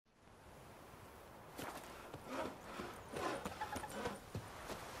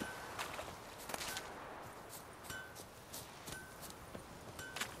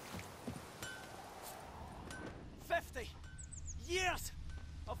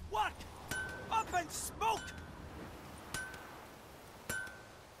Smoke!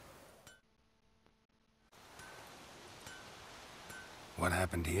 What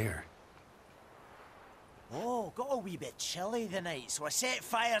happened here? Oh, got a wee bit chilly the night, so I set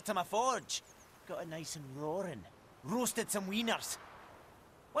fire to my forge. Got it nice and roaring. Roasted some wieners.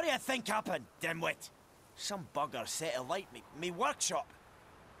 What do you think happened, dimwit? Some bugger set alight me workshop.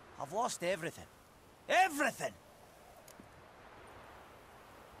 I've lost everything. Everything!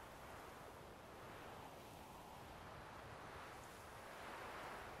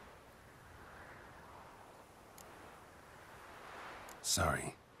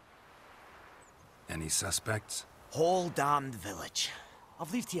 Sorry. Any suspects? Whole damned village.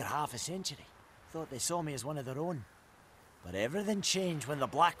 I've lived here half a century. Thought they saw me as one of their own. But everything changed when the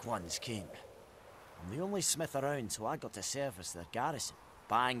Black Ones came. I'm the only smith around, so I got to service their garrison.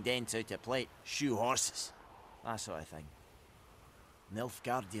 Bang dents out of plate, shoe horses. That sort of thing.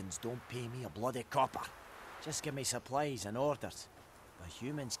 Nilfgaardians don't pay me a bloody copper. Just give me supplies and orders. But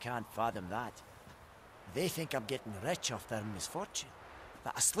humans can't fathom that. They think I'm getting rich off their misfortune.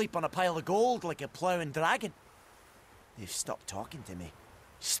 That I sleep on a pile of gold like a ploughing dragon. They've stopped talking to me.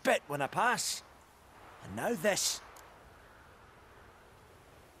 Spit when I pass. And now this.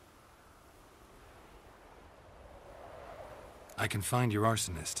 I can find your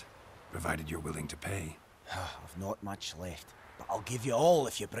arsonist, provided you're willing to pay. I've not much left, but I'll give you all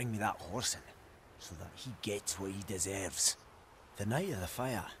if you bring me that horse in, so that he gets what he deserves. The night of the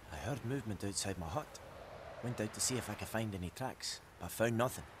fire, I heard movement outside my hut. Went out to see if I could find any tracks, but found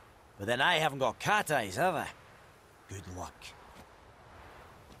nothing. But then I haven't got cat eyes, have I? Good luck.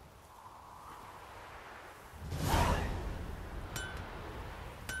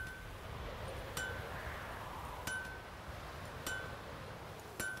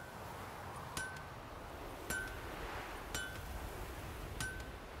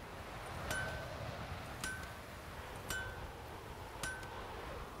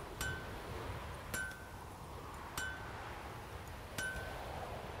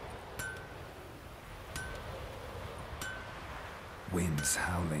 Winds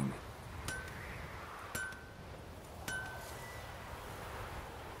howling.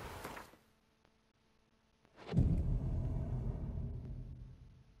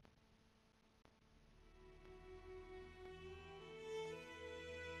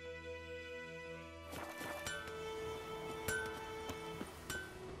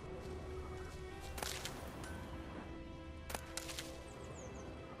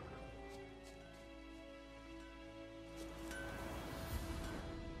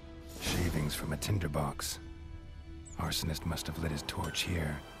 From a tinderbox. Arsonist must have lit his torch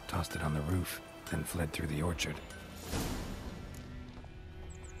here, tossed it on the roof, then fled through the orchard.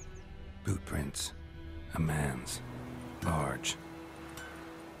 Boot prints. A man's. Large.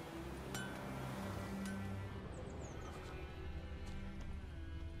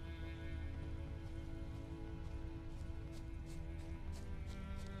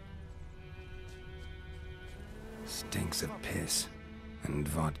 Stinks of piss and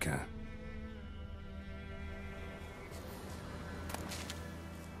vodka.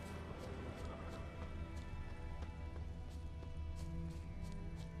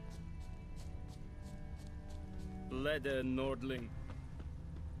 Leather Nordling.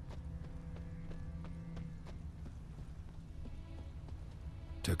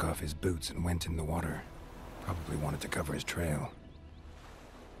 Took off his boots and went in the water. Probably wanted to cover his trail.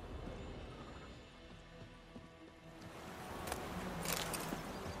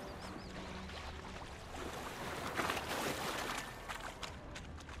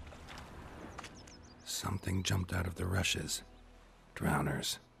 Something jumped out of the rushes.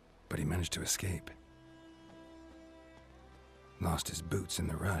 Drowners. But he managed to escape. Lost his boots in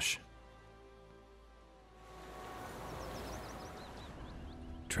the rush.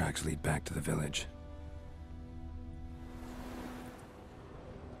 Tracks lead back to the village.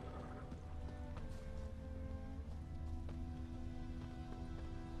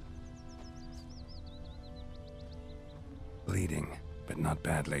 Bleeding, but not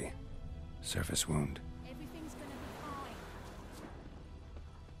badly. Surface wound. Everything's gonna be fine.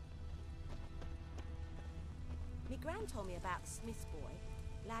 Me gran told me about Smith's boy.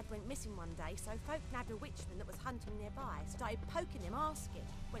 Lad went missing one day, so folk nabbed a witchman that was hunting nearby. Started poking him, asking.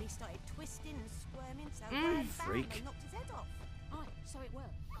 Well, he started twisting and squirming, so Brad found freak. and knocked his head off. Aye, so it were.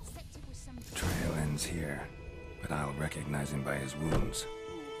 Except it was some... The trail ends here, but I'll recognize him by his wounds.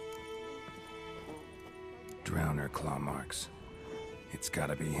 Drowner claw marks. It's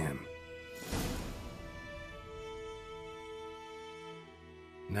gotta be him.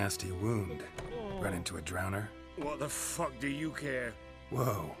 Nasty wound. Run into a drowner. What the fuck do you care?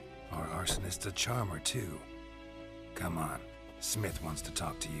 Whoa, Our arsonist's a charmer, too. Come on. Smith wants to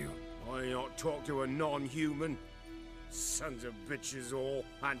talk to you. I not talk to a non-human. Sons of bitches all,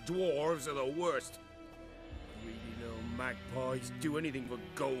 and dwarves are the worst. Greedy little magpies do anything for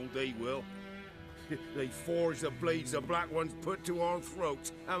gold, they will. They forge the blades the Black Ones put to our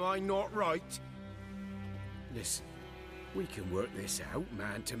throats. Am I not right? Listen, we can work this out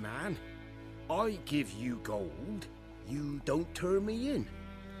man to man. I give you gold, you don't turn me in.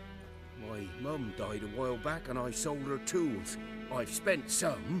 My mum died a while back and I sold her tools. I've spent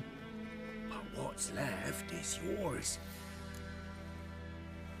some, but what's left is yours.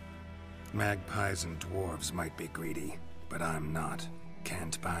 Magpies and dwarves might be greedy, but I'm not.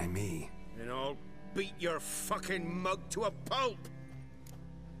 Can't buy me. And I'll beat your fucking mug to a pulp!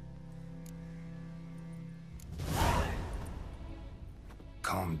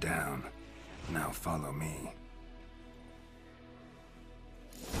 Calm down. Now follow me.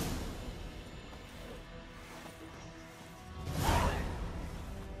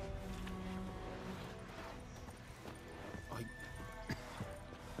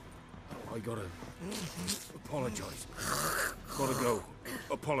 I gotta apologize. Gotta go.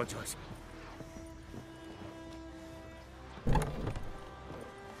 Apologize.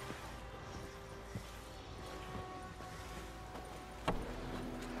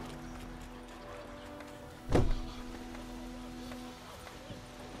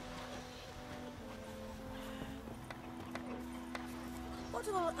 What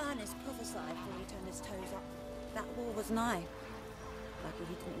did old Ernest prophesy before he turned his toes up? That war was nigh. Lucky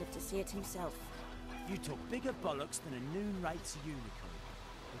he didn't live to see it himself. You took bigger bollocks than a noon rates unicorn.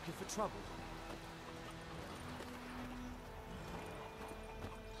 Looking for trouble?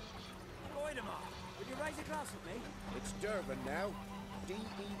 Voidemar, would you raise a glass with me? It's Dervan now.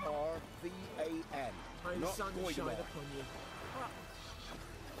 D-E-R-V-A-N. Not Voidemar. upon you.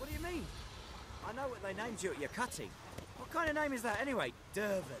 What do you mean? I know what they named you at your cutting. What kind of name is that anyway?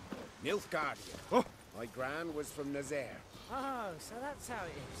 Dervan. Nilfgaardian. Oh. My gran was from Nazaire. Oh, so that's how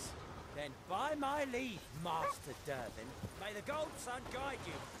it is. Then by my leave, Master Dervan, may the Gold Sun guide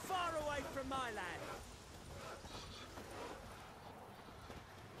you far away from my land.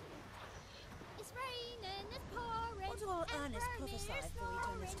 It's raining, it's pouring. What did old and Ernest Bernie prophesy is before he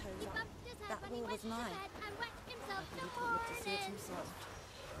turned his snoring. toes He up? bumped his head That when he war went was to nigh. bed and wet himself Lucky he till didn't live to see it morning. himself.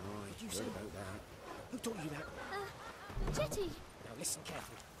 Oh, I heard about that. Who told you that? Jetty, Now listen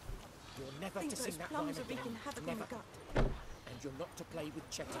carefully. You're never Think to those sing that plums rhyme are wreaking again. havoc on the Never. gut. And you're not to play with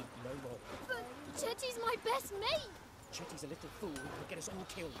Chetty no more. but Jetty's my best mate. Chetty's a little fool who'll get us all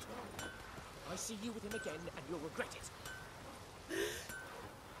killed. I see you with him again and you'll regret it.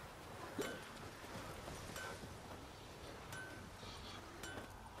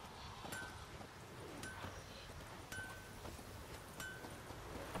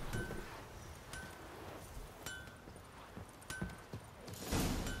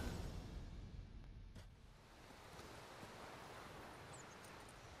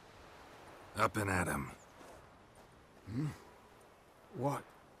 Up and at 'em.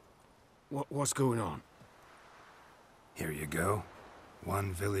 What's going on? Here you go.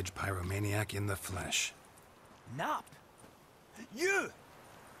 One village pyromaniac in the flesh. Nap? You?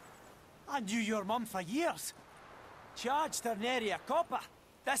 I knew your mum for years. Charged her nary a copper.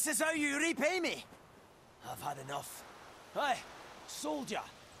 This is how you repay me. I've had enough. Hey, soldier.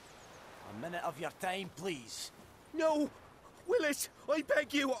 A minute of your time, please. No! Willis, I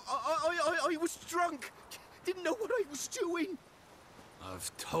beg you. I was drunk. Didn't know what I was doing.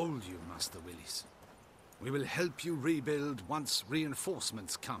 I've told you, Master Willis. We will help you rebuild once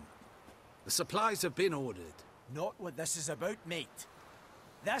reinforcements come. The supplies have been ordered. Not what this is about, mate.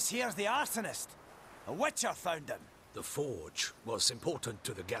 This here's the arsonist. A witcher found him. The forge was important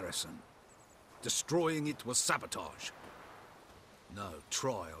to the garrison. Destroying it was sabotage. No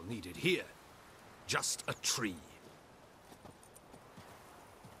trial needed here. Just a tree.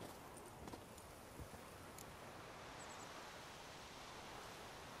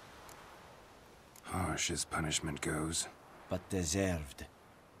 Harsh as punishment goes. But deserved.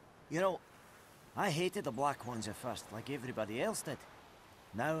 You know, I hated the Black Ones at first, like everybody else did.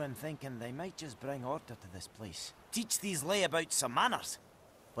 Now I'm thinking they might just bring order to this place. Teach these layabouts some manners.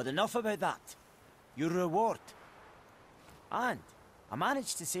 But enough about that. Your reward. And I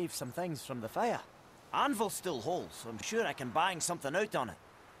managed to save some things from the fire. Anvil's still whole, so I'm sure I can bang something out on it.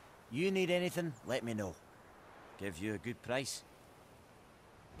 You need anything, let me know. Give you a good price.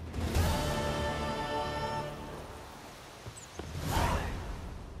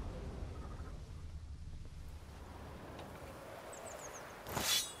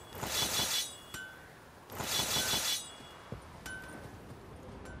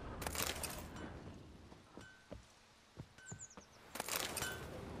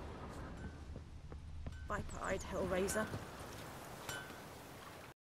 started, Hellraiser.